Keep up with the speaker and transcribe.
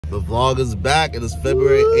The vlog is back. It is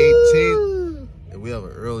February 18th. And we have an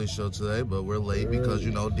early show today, but we're late because,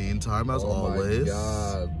 you know, Dean time as always.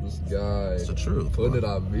 Oh my God, this guy. It's the truth. Put it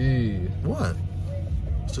on me. What?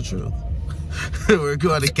 It's the truth. We're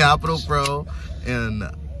going to Capital Pro in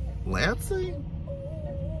Lansing?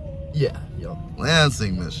 Yeah, yo.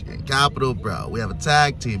 Lansing, Michigan. Capital Pro. We have a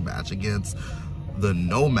tag team match against the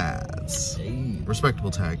Nomads. Hey.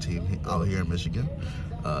 Respectable tag team out here in Michigan.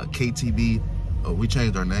 KTB. Oh, we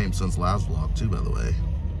changed our name since last vlog too, by the way.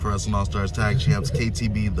 Pro Wrestling All-Stars Tag Champs,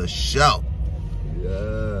 KTB The Show.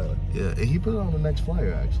 Yeah. Yeah, and he put it on the next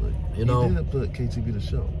flyer actually. You know, he didn't put KTB The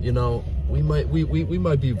Show. You know, we might be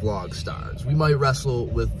vlog stars. We might wrestle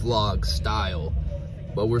with vlog style,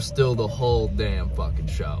 but we're still the whole damn fucking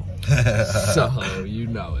show. So you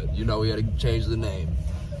know it. You know we gotta change the name.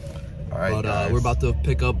 All right, but guys. We're about to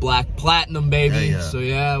pick up Black Platinum, baby. Yeah. So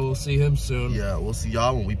yeah, we'll see him soon. Yeah, we'll see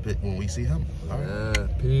y'all when we see him. All right. Yeah,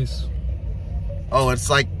 peace. Oh, it's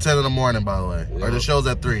like 10 in the morning, by the way. Yep. Or the show's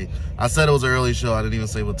at 3. I said it was an early show. I didn't even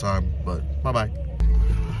say what time, but bye-bye.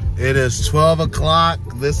 It is 12 o'clock.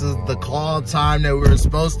 This is the call time that we were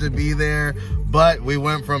supposed to be there, but we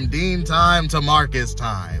went from Dean time to Marcus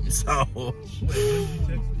time. So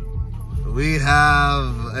we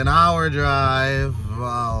have an hour drive.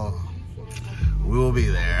 Wow. We will be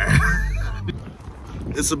there.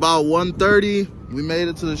 It's about 1:30. We made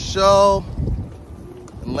it to the show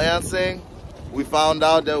in Lansing. We found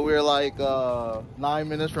out that we're like 9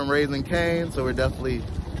 minutes from Raising Cane, so we're definitely,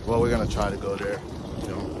 well, we're gonna try to go there. You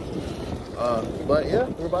know. But yeah,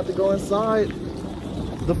 we're about to go inside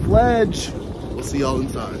the Pledge. We'll see y'all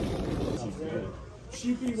inside.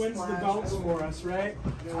 Sheepy wins the belts for us, right?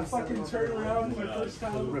 I fucking turned around my first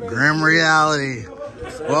time. Grim reality.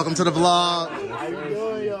 Welcome to the vlog. How you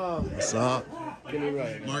doing, y'all? What's up?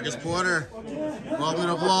 Marcus Porter. Welcome to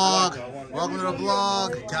the vlog. Welcome to the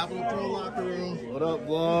vlog. Capital Pro locker room. What up,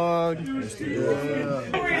 vlog?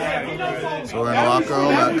 Yeah. So we're in the locker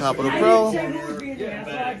room at Capital Pro.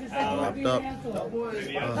 Wrapped up.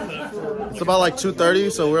 It's about like 2:30,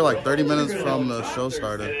 so we're like 30 minutes from the show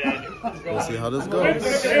started. We'll see how this goes.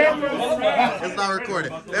 It's not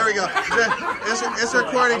recorded. There we go. It's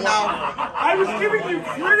recording now. I was giving you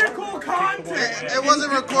critical content. It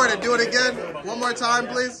wasn't recorded. Do it again. One more time,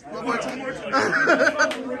 please. One more time. I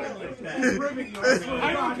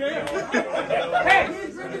don't care. Hey,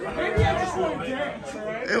 maybe I just want to dance,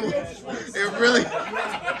 alright? It really.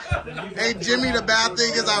 Hey, Jimmy, the bad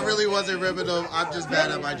thing is I really wasn't ripping them. I'm just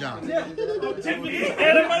bad at my job.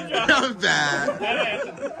 I'm bad.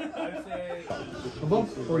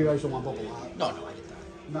 Or you guys don't want bubble? No, I get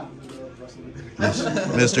that.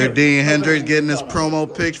 Mr. Dean Hendricks getting his promo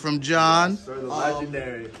pics from John.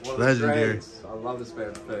 Legendary. Legendary. I love this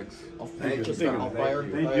man's pics. Thank you.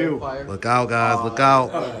 Thank you. Look out, guys. Look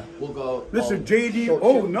out. We'll go. Mr. JD,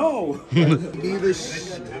 oh no.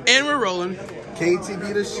 And we're rolling.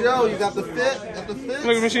 KTB The Show. You got the fit? Got the fit?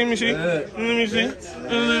 Look at me see. Let me see. Let me see.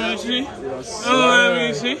 Let me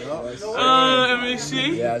see. Let me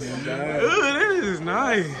see. Yes. Ooh, this is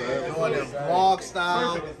nice. Doing it vlog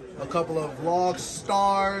style. A couple of vlog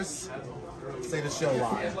stars. Say the show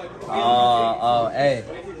live. Hey,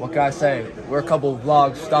 what can I say? We're a couple of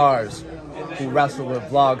vlog stars who wrestle with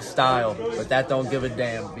vlog style, but that don't give a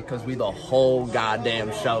damn because we the whole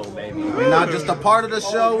goddamn show, baby. We're not just a part of the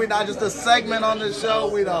show. We're not just a segment on the show.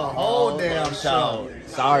 We the whole damn show.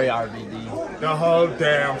 Sorry, RVD. The whole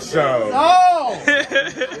damn show. Oh!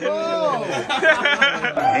 Oh!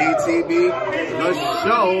 ATB, The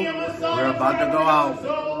Show. We're about to go out.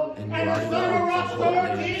 And you already know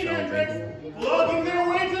it's the show, baby. Looking their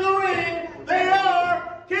way to the ring, they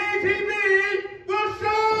are KTB The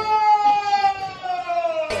Show!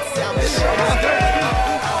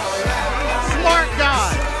 Smart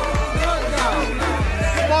guy.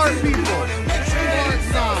 Smart people. Smart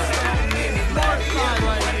side. Smart side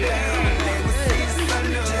right here.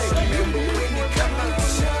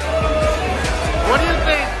 What do you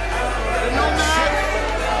think? The Nomads?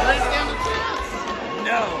 They stand a chance?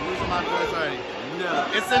 No. Losing my voice already. No.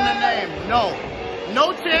 It's in the name. No.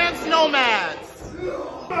 No chance, Nomads.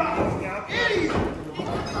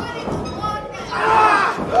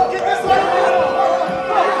 Get this one.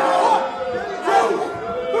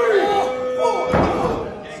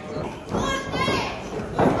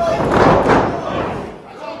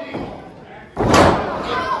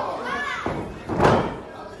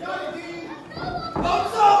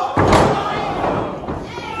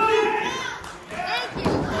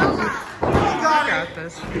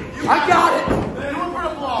 I got it!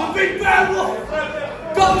 The big bad wolf!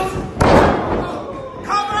 Ghost!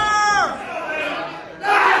 Cover!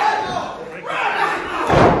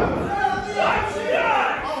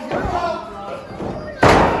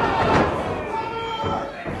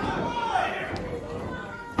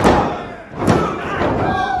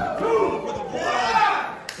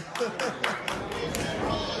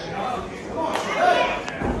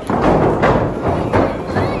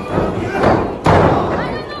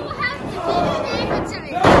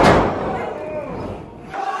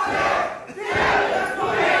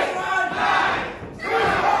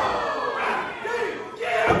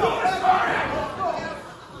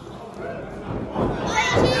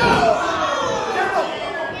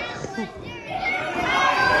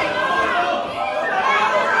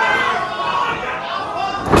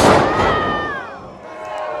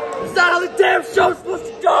 damn show supposed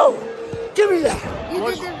to go? Give me that. You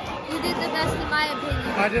did the best in my opinion.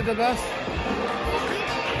 I did the best.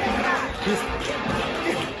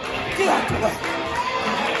 Get out the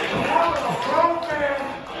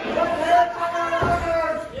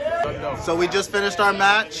way. So we just finished our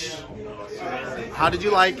match. How did you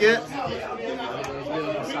like it?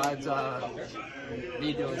 Besides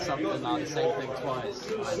me doing something on the same thing twice.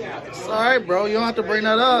 It's all right, bro. You don't have to bring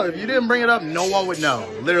that up. If you didn't bring it up, no one would know.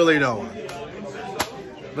 Literally no one.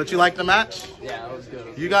 But you liked the match? Yeah, it was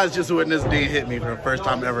good. You guys just witnessed Dean hit me for the first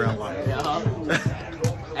time ever in life.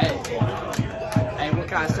 Hey, what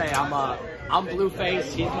can I say? I'm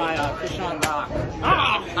Blueface. He's my Krishan Rock.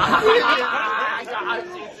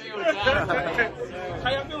 How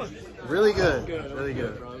y'all feeling? Really good. Really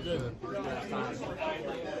good.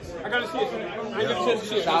 I gotta see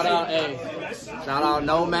it. Shout out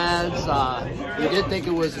Nomads. We did think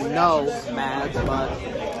it was no Mads, but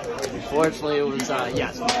unfortunately it was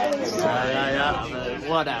yes Mads. But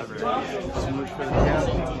whatever.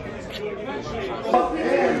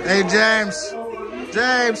 Hey, James.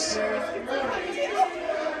 James.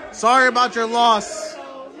 Sorry about your loss.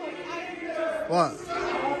 What?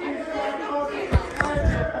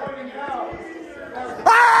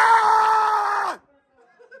 Ah!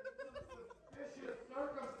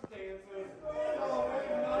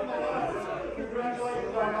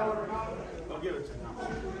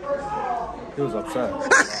 He was upset.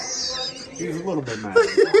 He was a little bit mad.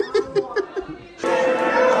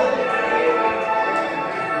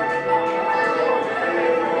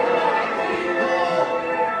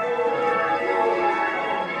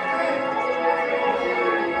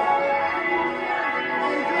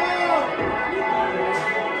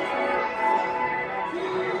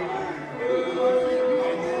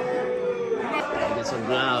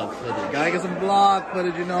 Gotta get some vlog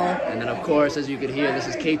footage, you know. And then of course, as you can hear, this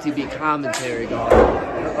is KTB commentary going.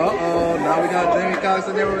 Uh-oh, now we got Jamie Cox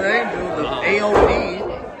in there with Angel, the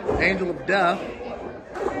AOD, Angel of Death.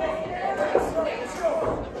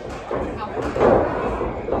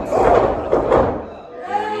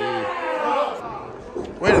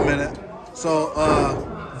 Wait a minute. So,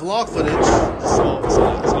 vlog footage.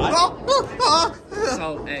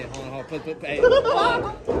 So, hey, hold on,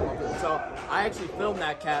 so I actually filmed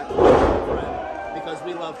that cat because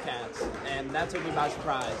we love cats, and that took me by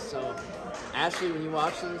surprise. So, Ashley, when you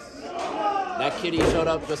watch this, that kitty showed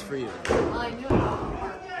up just for you.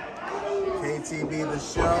 KTB the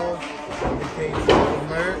show, the KTB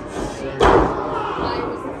merch.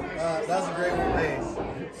 That's a great one. Hey,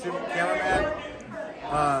 super cameraman,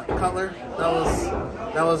 Cutler. That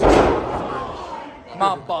was. Come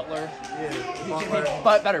on, Butler. Yeah, Butler.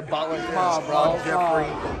 But better Butler. Come on, bro. Jeffrey.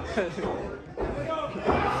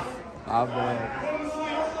 Oh, man.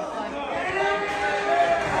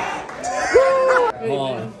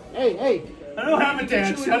 Hey. I don't have a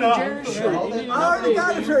dance. Shut up. I already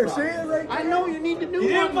got a shirt. See it right there. I know you need to do. You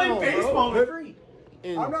didn't play baseball for free.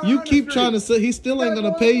 You keep trying to say he still ain't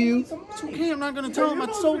gonna pay you. It's okay. I'm not gonna tell him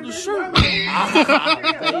I sold the shirt. You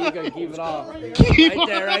gotta keep it off. Right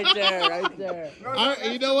there.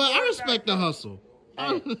 You know what? I respect the hustle.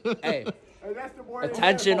 Hey.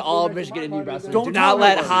 Attention, all Michigan Indy wrestlers. Do not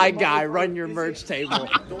let High Guy run your merch table.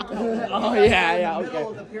 Oh yeah, okay.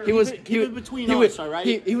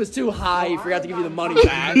 He was too high. He forgot to give you the money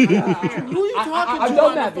back. Who are you talking I've to done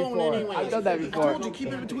on that the phone before. anyway? I've done that I before. told you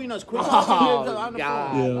keep it between us. Quit Oh on the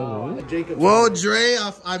God. phone. Well, Dre,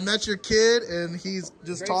 I met your kid, and he's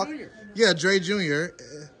just talking. Yeah, Dre Jr.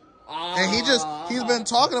 And he's been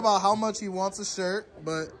talking about how much he wants a shirt,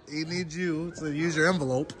 but he needs you to use your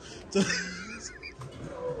envelope.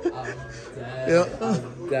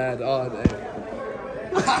 Dad, oh,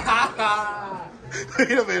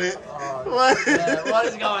 Wait a minute. What? what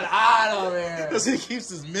is going on over here? Because he keeps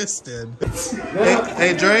his mist in.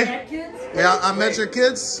 Hey, Dre. Yeah, I met your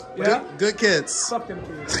kids. Yeah. Good kids. Fuck them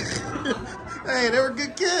kids. Hey, they were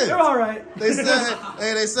good kids. They're all right. They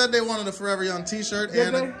said they wanted a Forever Young T-shirt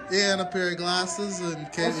and a pair of glasses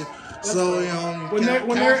and candy. So you know, when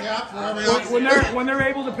they're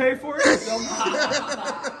able to pay for it,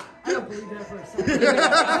 I don't believe that for a second.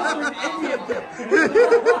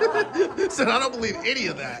 Said I don't believe any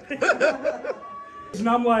of that. And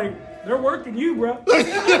I'm like, they're working you, bro.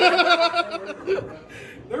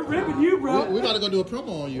 They're ripping you, bro. We about to go do a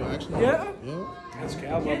promo on you, actually. Yeah. That's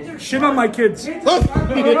cow. Shit on my kids.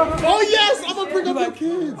 Oh yes, I'm gonna bring up your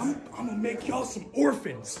kids. I'm gonna make y'all some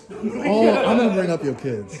orphans. Oh, I'm gonna bring up your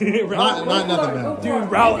kids. not nothing bad.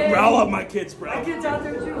 Dude, rile up my kids, bro. My kids out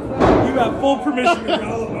there too. You have full permission to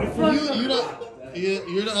rile up my kids.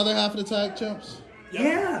 You're the other half of the tag champs.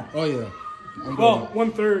 Yeah. Oh yeah. Well,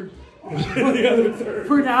 1/3.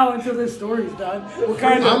 For now, until this story's done. We're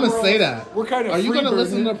kind of. I'm gonna say that. We're kind of. Are you gonna free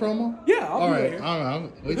listen to birding. the promo? Yeah, I'll All be right. here. All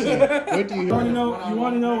right. Wait till you You want to know? You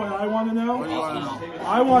want to know what I want to know? What do you want to know?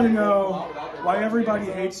 I want to know why everybody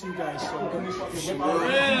hates you guys so much.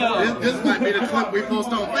 This might be the clip we post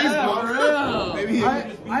on Facebook. Maybe.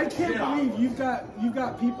 I can't believe you've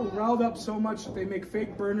got people riled up so much that they make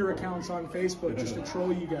fake burner accounts on Facebook just to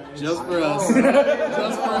troll you guys. Just for us.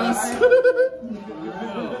 Just for us.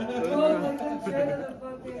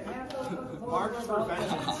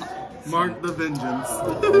 Mark the vengeance.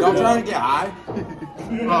 Y'all trying to get high?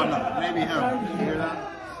 Oh no, maybe him. You hear that?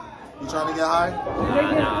 You trying to get high?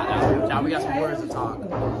 Now we got some words to talk.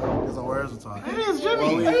 There's some words to talk. It is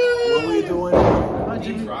Jimmy. What are we doing? Hi,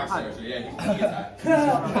 Jimmy. I'm a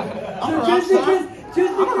rock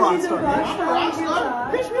star.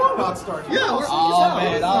 Bitch, we all rock stars. Yeah, we're Oh,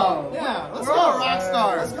 man. Oh. Yeah, let's we're go. all rock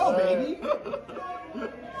stars. Let's go, baby.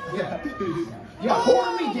 Yeah,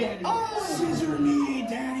 pour me, Daddy. Scissor me,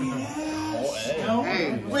 Daddy.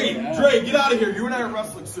 Hey, Wait, Dre, get out of here. You and I are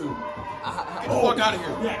wrestling soon. Get the fuck out of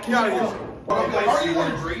here. Yeah, get out of here. Are you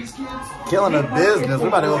one of Dre's kids? killing the business. We're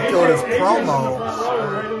about to go kill this promo.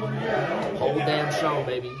 Whole damn show,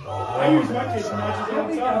 baby. I use my kids and I just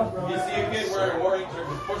don't tell, bro. You see a kid wearing orange or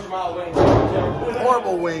push him out away.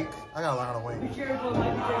 Horrible wink. I gotta learn how to wink.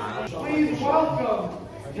 Please welcome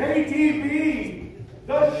JTB,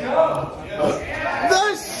 the show.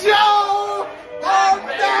 The show are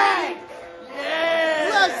back!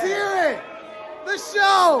 Let's hear it! The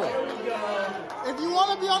show! If you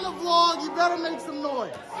want to be on the vlog, you better make some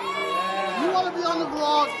noise. You want to be on the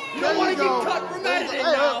vlog, you don't want to get cut from editing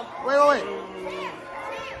now. Wait.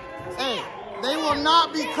 Hey, they will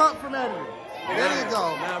not be cut from editing. There you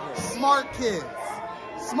go. Smart kids.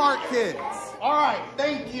 Smart kids. All right,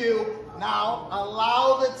 thank you. Now,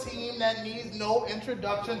 allow the team that needs no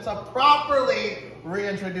introduction to properly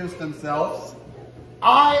reintroduce themselves.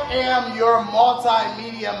 I am your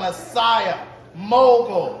multimedia messiah,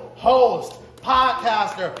 mogul, host,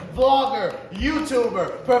 podcaster, vlogger,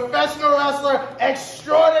 YouTuber, professional wrestler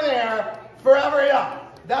extraordinaire, Forever Young.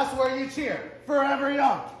 That's where you cheer. Forever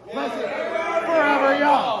Young. Let's hear it. Forever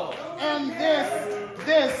Young. And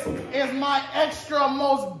this is my extra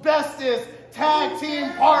most bestest tag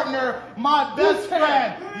team partner, my best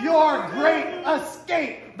friend, your great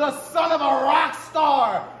escape, the son of a rock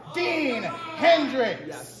star, Dean Hendricks.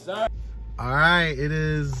 Yes, sir. All right, it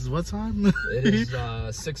is what time? It is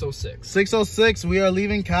 6:06. 6:06. We are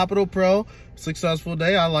leaving Capital Pro. Successful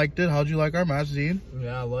day. I liked it. How'd you like our match, Dean?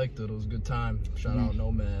 Yeah, I liked it. It was a good time. Shout out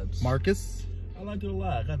Nomads. Marcus? I liked it a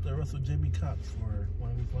lot. I got to wrestle Jimmy Cox for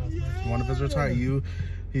one of his last matches. One of his retirement.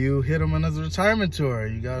 You hit him on his retirement tour.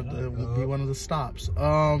 You got to be one of the stops.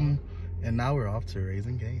 And now we're off to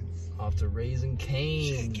Raising Cane's. Off to Raising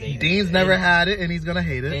Cane. Baby. Dean's never had it, and he's gonna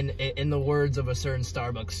hate it. In the words of a certain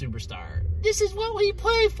Starbucks superstar, this is what we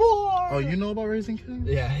play for. Oh, you know about Raising Cane's?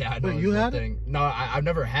 Yeah, I know. Wait, you had it? No, I've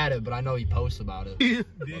never had it, but I know he posts about it. Dean,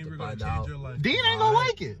 we're gonna change your life. Dean ain't gonna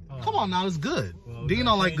like it. Come on now, it's good. Well, Dean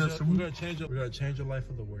don't like this. We're gonna change your life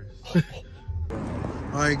for the worse.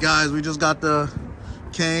 All right, guys, we just got the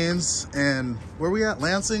Canes, and where we at?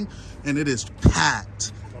 Lansing, and it is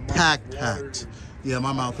packed. Packed. Yeah,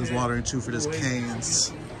 my mouth is watering too for this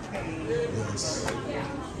Canes. Yes.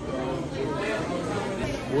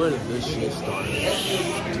 Where did this shit start?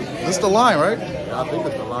 This the line, right? I think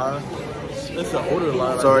it's the line. It's the older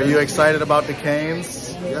line. So are you excited about the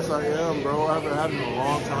Canes? Yes, I am, bro. I haven't had it in a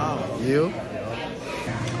long time. You?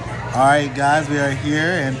 All right, guys, we are here,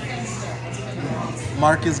 and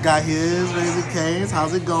Marcus got his Raising Canes.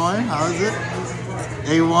 How's it going? How is it?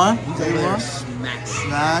 A1? A1?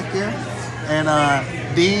 Smack, yeah. And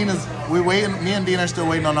Dean is, we're waiting, me and Dean are still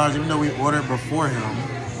waiting on ours, even though we ordered before him.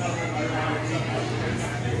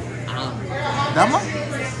 That one?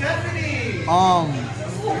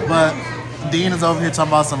 But Dean is over here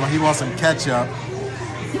talking about he wants some ketchup.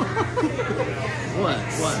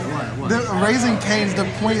 What? The Raising Cane's, the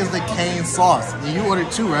point is the cane sauce. And you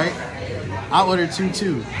ordered 2, right? I ordered 2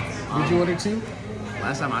 too. Did you order 2?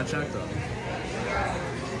 Last time I checked, though.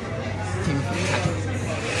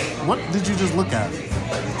 What did you just look at?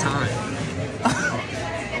 Time.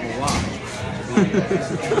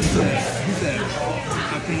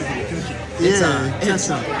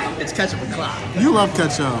 It's ketchup o'clock. You love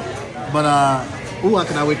ketchup. But, ooh, I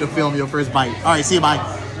cannot wait to film your first bite. All right, see you, bye.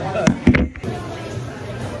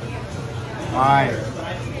 All right,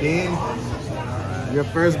 Dean, your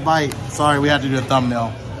first bite. Sorry, we had to do a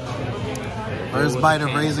thumbnail. First bite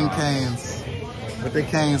of Raising Cane's with the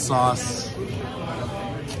cane sauce.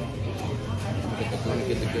 Let me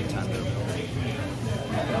get the good time.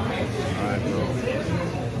 Alright, bro.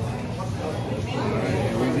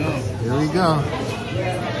 Here we go.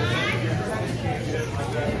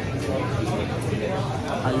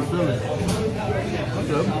 How you feeling?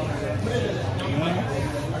 What's up?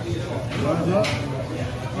 What's up?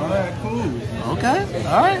 Alright, cool. Okay.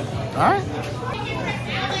 Alright. Alright.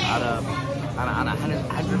 On a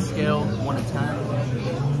 100 scale, 1 to 10,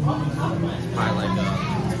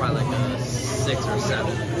 it's probably like a 6 or 7.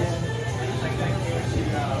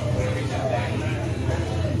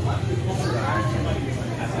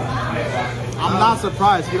 I'm not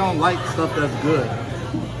surprised you don't like stuff that's good.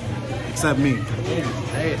 Except me.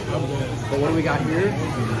 Hey, but what do we got here?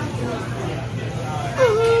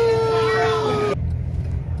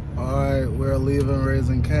 Alright, we're leaving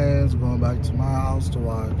Raising Cane's. We're going back to my house to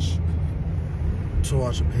watch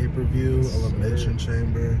a pay-per-view, Elimination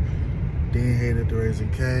Chamber. Dean hated the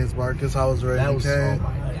Raising Cane's. Marcus, how was Raising Cane? Oh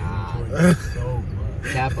my god.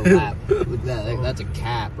 Cap a lap. That's a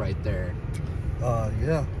cap right there.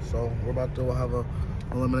 Yeah, so we're about to have a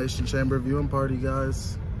Elimination Chamber viewing party,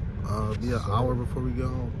 guys. Be an hour before we go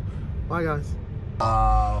home. Bye, guys.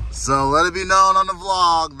 So let it be known on the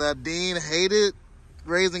vlog that Dean hated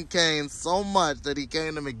Raising Cane's so much that he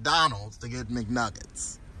came to McDonald's to get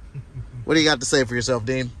McNuggets. What do you got to say for yourself,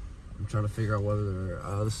 Dean? I'm trying to figure out whether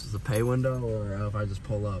this is the pay window or if I just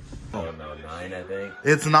pull up. Oh no, 9 I think.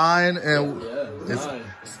 It's 9 and it's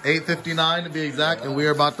 8:59 to be exact, and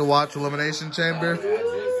we're about to watch Elimination Chamber.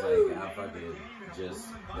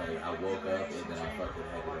 I woke up and then I fucking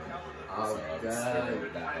had to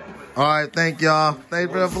run. All right, thank y'all.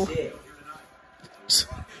 Thank you for that.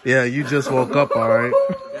 Yeah, you just woke up, all right.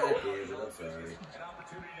 God damn it, I'm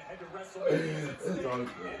sorry.